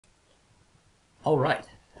Alright,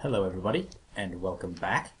 hello everybody, and welcome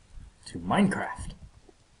back to Minecraft.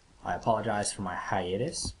 I apologize for my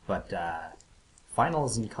hiatus, but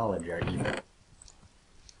finals in college are evil.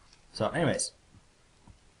 So anyways,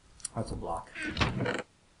 that's a block.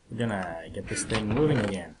 We're gonna get this thing moving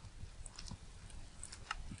again.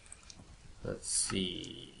 Let's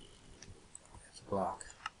see. That's a block.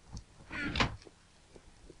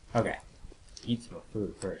 Okay, eat some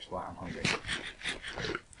food first. Wow, I'm hungry.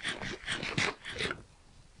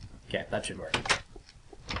 Okay, that should work.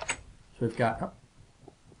 So we've got, oh,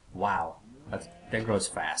 wow, that grows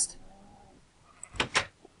fast.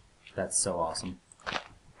 That's so awesome.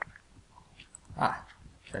 Ah,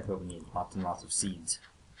 that's what we need, lots and lots of seeds.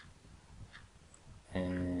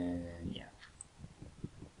 And yeah.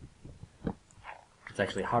 Let's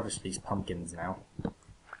actually harvest these pumpkins now.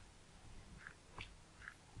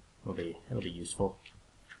 It'll be useful.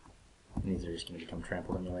 And these are just going to become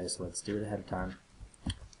trampled anyway, so let's do it ahead of time.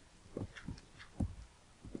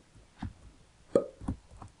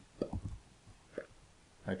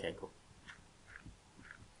 Okay, cool.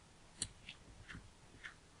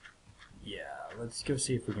 Yeah, let's go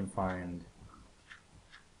see if we can find...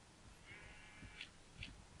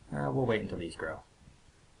 we'll wait until these grow.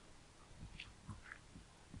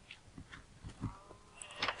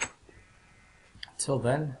 Until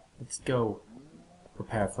then, let's go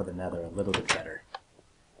prepare for the Nether a little bit better.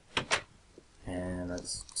 And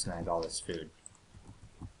let's snag all this food.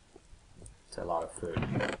 It's a lot of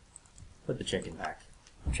food. Put the chicken back.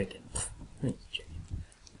 Chicken. Chicken.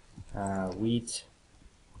 Wheat.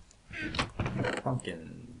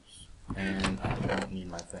 Pumpkins. And I don't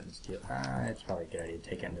need my flint and steel. It's probably a good idea to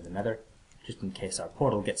take it into the Nether, just in case our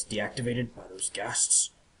portal gets deactivated by those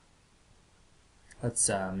ghasts. Let's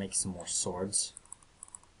make some more swords.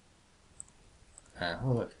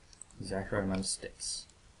 Oh look, exact right amount of sticks.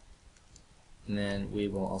 And then we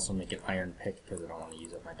will also make an iron pick because I don't want to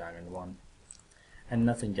use up my diamond one. And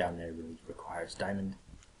nothing down there really requires diamond.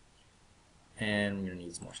 And we're going to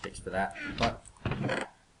need some more sticks for that. But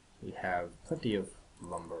we have plenty of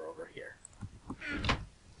lumber over here.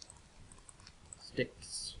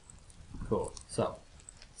 Sticks. Cool. So,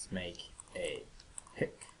 let's make a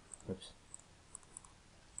pick. Oops.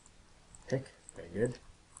 Pick. Very good.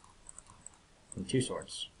 And 2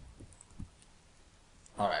 swords.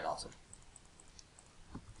 Alright, awesome.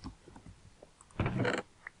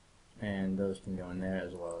 And those can go in there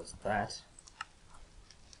as well as that.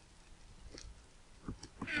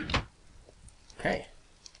 Okay.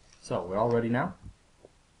 So, we're all ready now?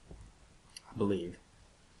 I believe.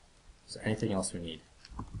 Is there anything else we need?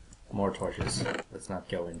 More torches. Let's not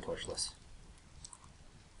go in torchless.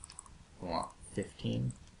 We want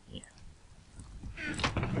 15. Yeah.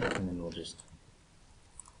 And then we'll just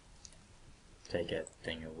take a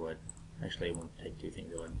thing of wood. Actually, it won't take 2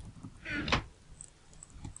 things of wood.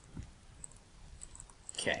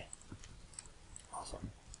 Okay.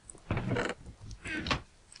 Awesome.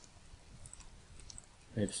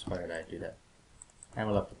 Oops, why did I do that? And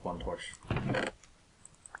we're left with 1 torch.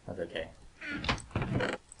 That's okay.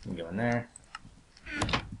 You can go in there.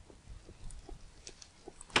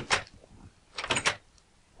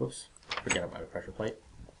 Whoops. Forget about my pressure plate.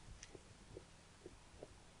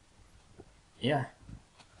 Yeah.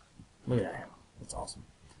 Look at that. That's awesome.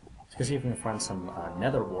 Let's go see if we can find some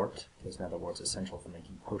nether wart, because nether wart's essential for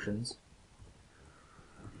making potions.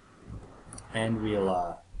 And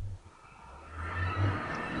we'll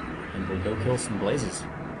go kill some blazes.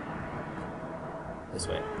 This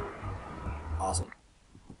way. Awesome.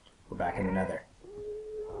 We're back in the Nether.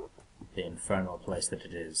 The infernal place that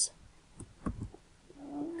it is.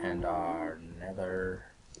 And our Nether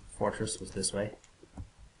fortress was this way.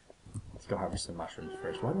 Let's go harvest some mushrooms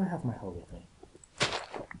first. Why do I have my hoe with me?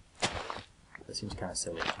 That seems kind of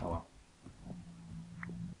silly. Oh well.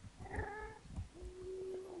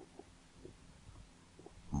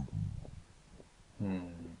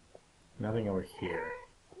 Nothing over here.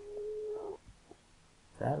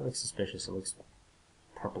 That looks suspicious. It looks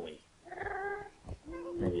purpley.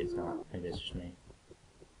 Maybe it's not. Maybe it's just me.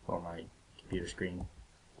 Or my computer screen.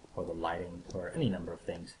 Or the lighting. Or any number of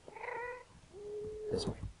things. This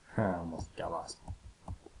way. I almost got lost.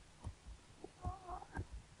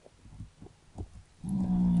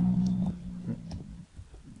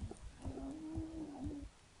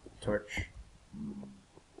 Torch.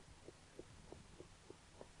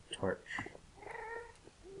 Torch.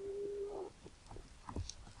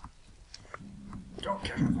 Don't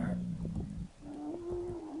catch on fire.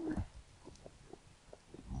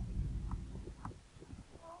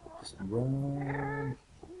 Just run.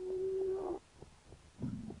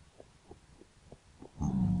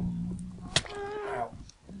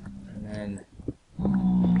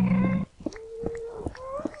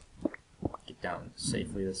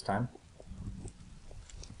 safely this time.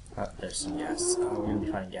 Oh, there's some ghasts. Oh, we're gonna be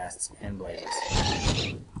fighting ghasts and blazes.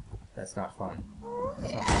 That's not fun.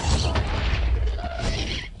 That's not fun.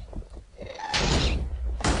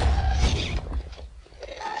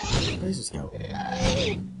 Where did blazes go?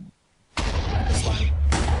 Slime.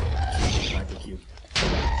 Magma cube.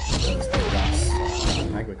 Those the grass.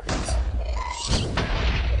 Magma creeps.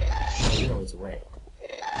 They're always away.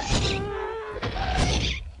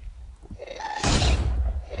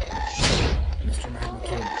 Mr. Magma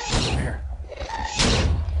Cube, come here.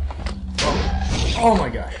 Oh my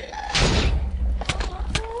gosh.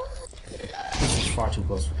 This is far too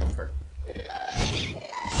close for comfort.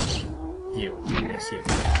 You. Yes, you.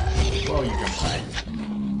 Whoa, you jumped high.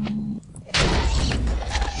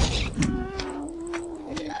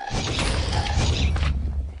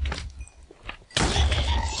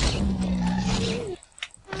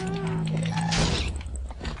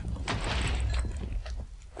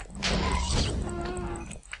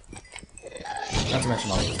 Not to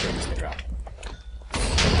mention all the experience they drop.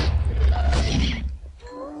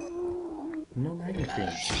 No magma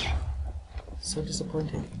creams. So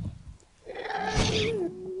disappointing.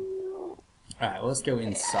 Alright, well, let's go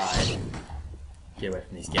inside. Get away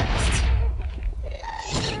from these ghasts.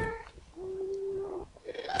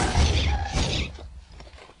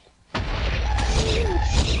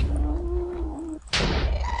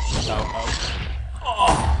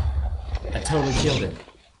 Oh! I totally killed him.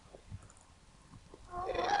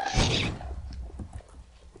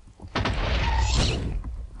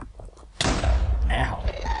 Ow.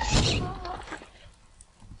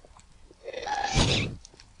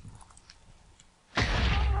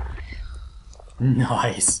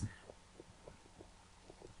 Nice.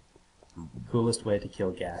 Coolest way to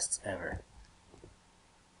kill ghasts ever.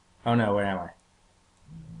 Oh no, where am I?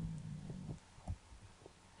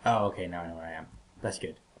 Oh, okay, now I know where I am. That's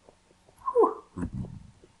good. Whew.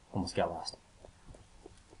 Almost got lost.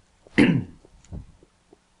 Let's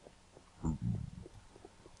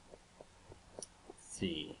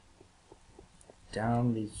see.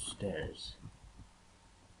 Down these stairs.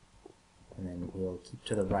 And then we'll keep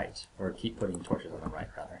to the right. Or keep putting torches on the right,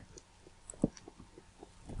 rather.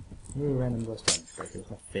 Ooh, random glowstone. Break it with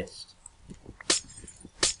my fist.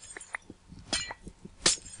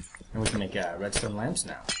 And we can make redstone lamps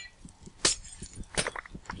now.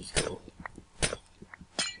 Which is cool.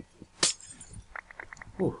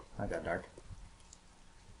 Ooh, that got dark.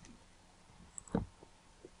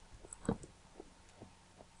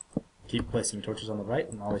 Keep placing torches on the right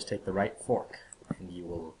and always take the right fork. And you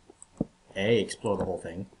will A, explore the whole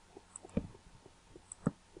thing.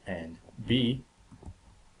 And B,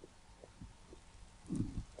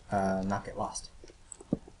 not get lost.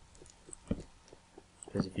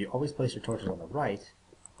 Because if you always place your torches on the right,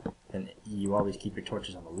 then you always keep your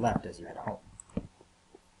torches on the left as you head home.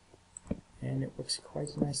 And it works quite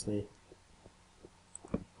nicely.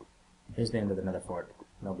 Here's the end of the Nether fort.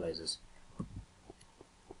 No blazes.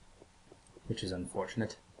 Which is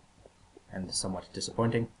unfortunate and somewhat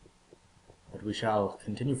disappointing. But we shall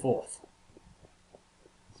continue forth.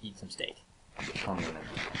 Let's eat some steak.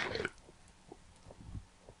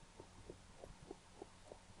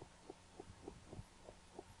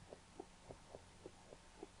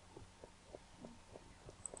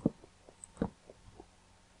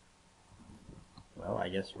 Well, I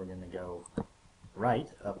guess we're gonna go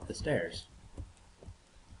right up the stairs.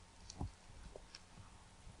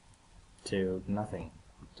 To nothing.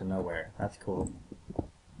 To nowhere. That's cool.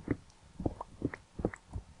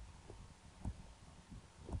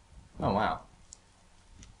 Oh, wow.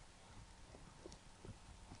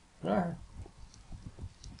 Ah.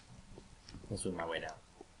 This was my way down.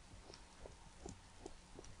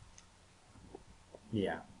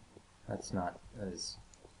 Yeah. That's not as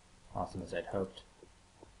awesome as I'd hoped.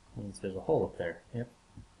 Means there's a hole up there. Yep.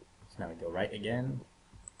 So now we go right again.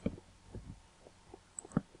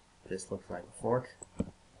 This looks like a fork.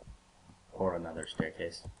 Or another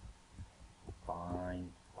staircase. Fine,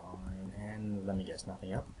 fine. And let me guess,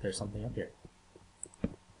 nothing up? There's something up here.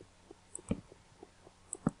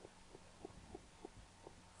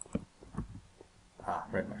 Ah,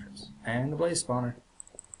 red mushrooms. And the blaze spawner.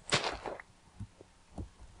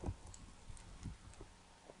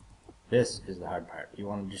 This is the hard part. You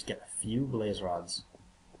want to just get a few blaze rods,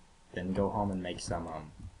 then go home and make some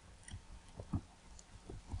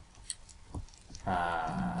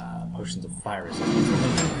potions of fire resistance.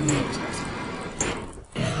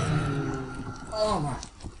 Oh my!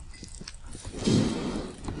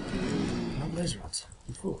 No blaze rods.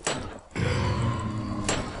 You fool.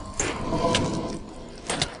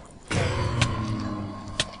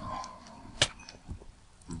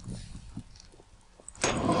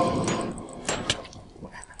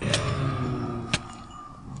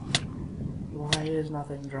 Why is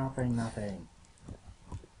nothing dropping nothing?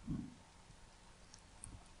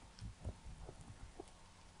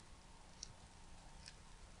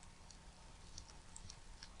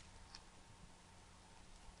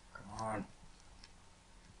 Come on.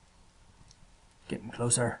 Getting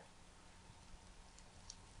closer.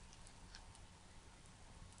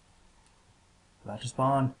 About to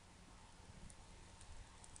spawn.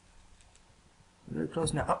 Very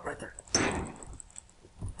close now. Up, right there.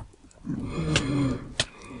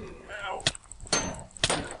 Ow.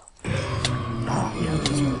 Ah, yeah,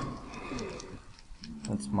 this one.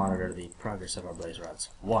 Let's monitor the progress of our blaze rods.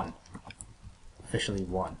 1. Officially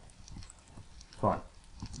 1. Fun.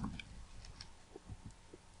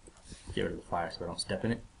 Get rid of the fire so I don't step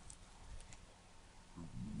in it.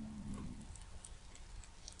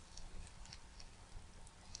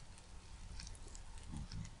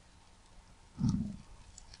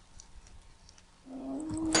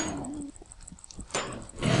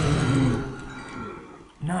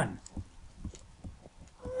 None.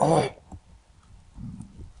 Oh!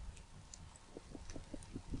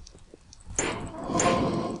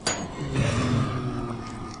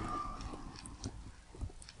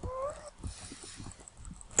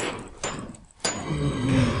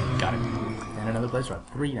 Got it. And another blaze rod.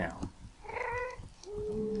 3 now.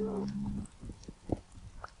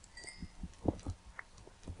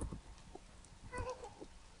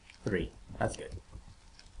 Three. That's good.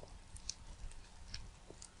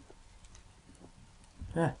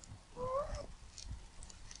 Yeah.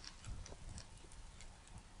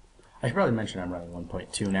 I should probably mention I'm running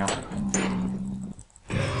 1.2 now.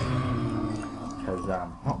 Because,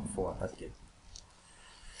 oh, 4. That's good.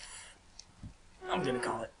 I'm gonna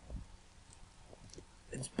call it.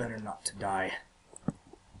 It's better not to die.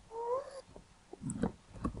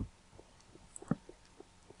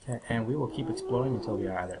 Okay, and we will keep exploring until we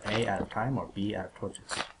are either A, out of time, or B, out of torches.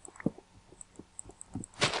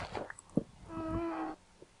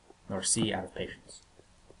 Or C, out of patience.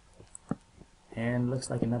 And looks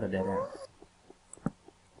like another dead end.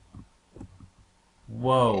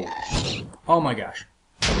 Whoa! Oh my gosh!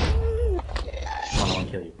 I want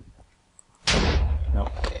to kill you. Nope.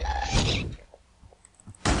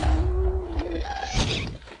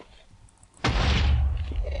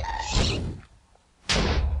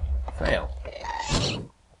 Fail.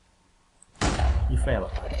 You fail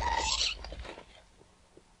it.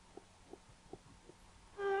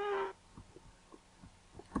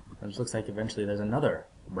 It just looks like eventually there's another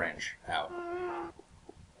branch out.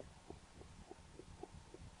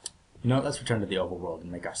 You know what, let's return to the overworld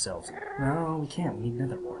and make ourselves... No, we can't. We need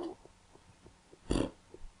Nether wart.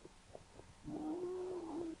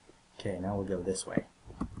 Okay, now we'll go this way.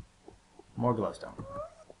 More glowstone.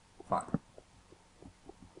 Fun.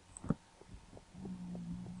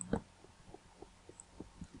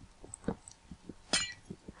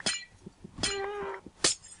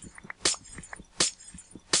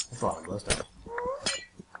 That's a lot of glowstone.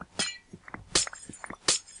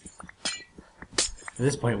 At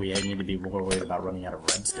this point, we need to be more worried about running out of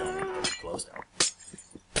redstone than glowstone.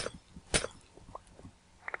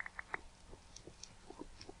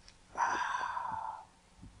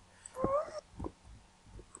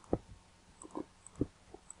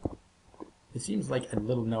 It seems like a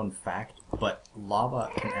little known fact, but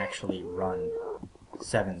lava can actually run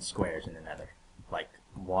 7 squares in the Nether, like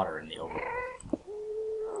water in the overworld.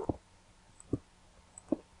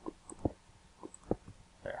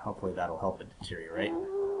 There, hopefully that'll help it deteriorate.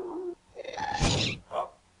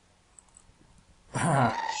 Oh.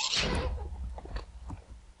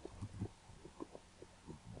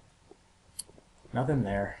 Nothing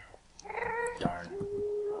there. Darn.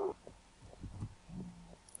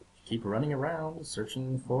 Keep running around,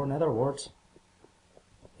 searching for Nether wart.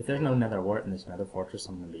 If there's no Nether wart in this Nether fortress,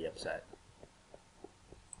 I'm gonna be upset.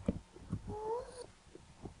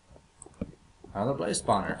 Another blaze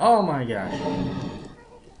spawner. Oh my gosh.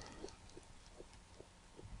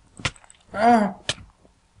 Ah!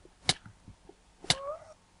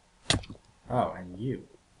 Oh, and you.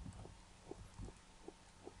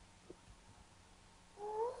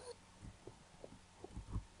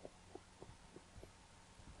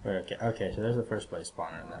 Okay, okay, so there's the first blaze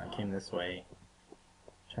spawner, and then I came this way,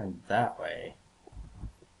 turned that way.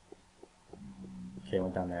 Okay,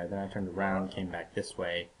 went down there, then I turned around, came back this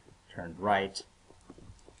way, turned right.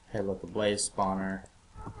 Okay, look, a blaze spawner.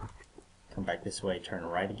 Come back this way, turn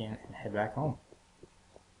right again, and head back home.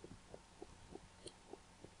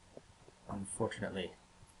 Unfortunately,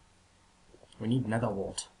 we need Nether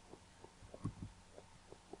wart.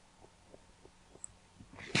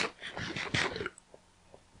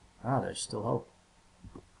 Ah, there's still hope.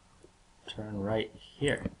 turn right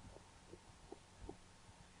here.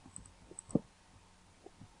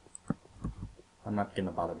 I'm not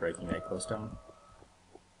gonna bother breaking that glowstone,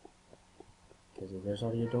 because there's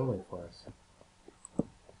already a doorway for us.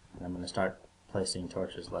 And I'm gonna start placing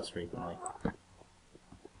torches less frequently.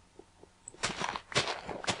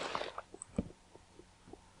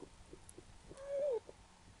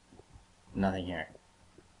 Nothing here.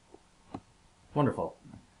 Wonderful.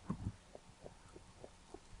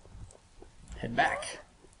 Head back.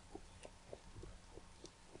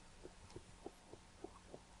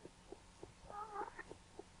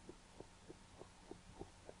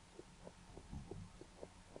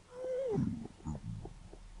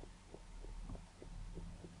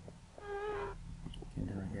 And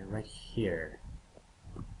then right here.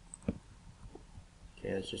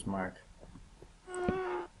 Okay, let's just mark.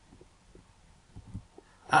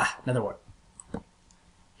 Ah, another one.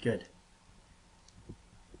 Good.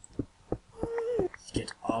 Let's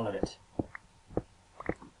get all of it.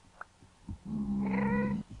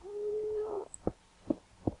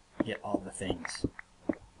 Get all the things.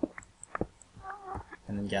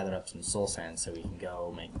 And then gather up some soul sand so we can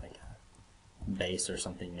go make like a base or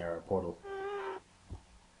something near our portal.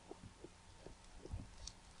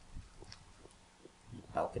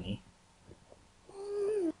 Balcony.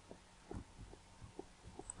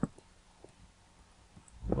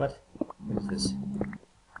 What? What is this?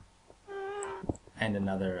 And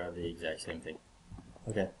another of the exact same thing.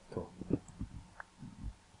 Okay, cool.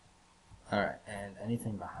 Alright, and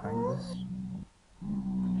anything behind this?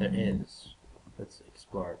 There is. Let's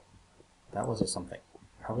explore. That was a something.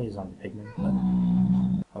 Probably is on the pigment, but...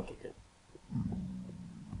 Okay, good.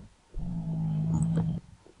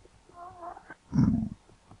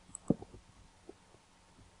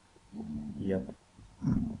 Yep.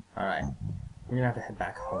 Alright. We're gonna have to head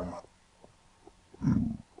back home.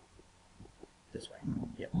 This way.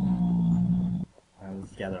 Yep.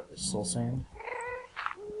 Let's gather up this soul sand.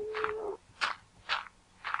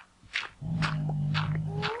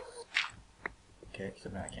 Okay,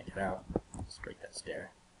 except now I can't get out. Let's break that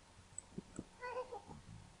stair.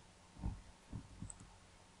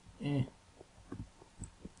 Break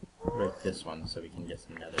this one so we can get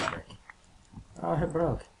some nether brick. Oh, it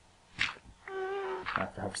broke. I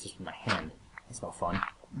have to harvest this with my hand. That's no fun.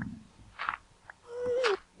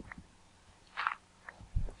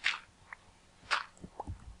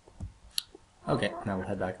 Okay, now we'll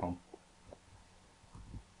head back home.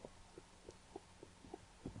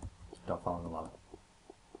 Don't fall in the lava.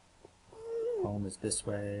 Home is this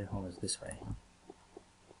way, home is this way.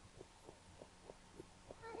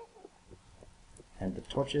 And the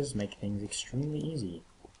torches make things extremely easy.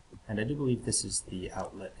 And I do believe this is the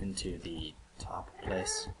outlet into the top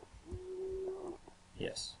place.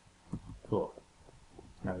 Yes. Cool.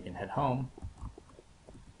 Now we can head home.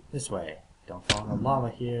 This way. Don't fall in the lava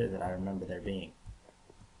here that I remember there being.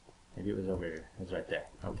 Maybe it was over here. It was right there.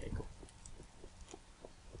 Okay, cool.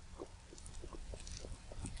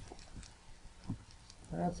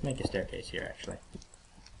 Let's make a staircase here, actually.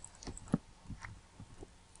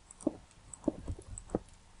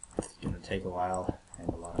 It's gonna take a while and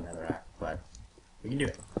a lot of netherrack, but we can do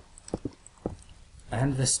it.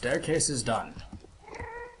 And the staircase is done.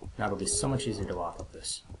 Now it'll be so much easier to walk up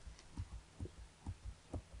this.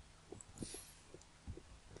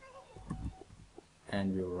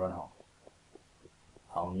 And we will run home.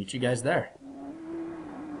 I'll meet you guys there.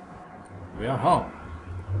 We are home.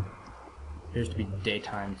 Appears to be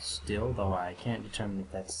daytime still, though I can't determine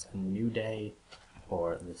if that's a new day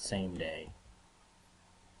or the same day.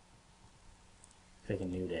 It's like a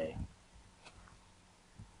new day.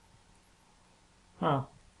 Huh.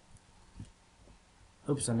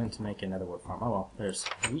 Oops, I meant to make another wood farm. Oh well, there's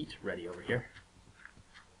wheat ready over here.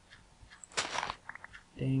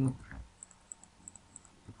 Ding.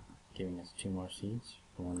 Giving us 2 more seeds.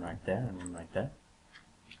 One right there and one right there.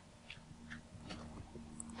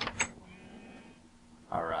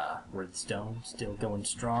 Our redstone still going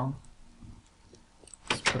strong.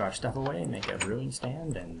 Let's put our stuff away, make a brewing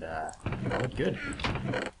stand, and call it good.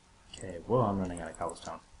 Okay, whoa, I'm running out of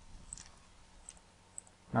cobblestone.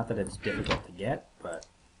 Not that it's difficult to get, but...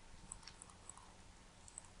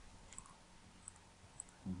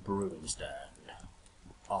 Brewing stand.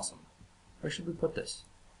 Awesome. Where should we put this?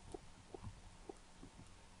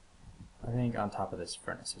 I think on top of this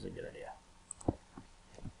furnace is a good idea.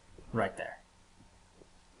 Right there.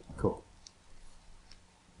 Cool.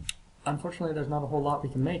 Unfortunately, there's not a whole lot we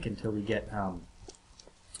can make until we get,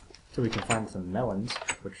 until we can find some melons,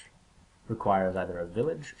 which requires either a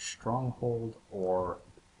village, stronghold, or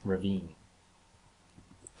ravine.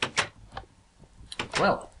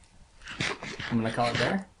 Well, I'm gonna call it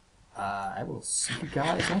there. I will see you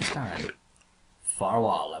guys next time.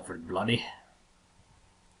 Farewell, everybody.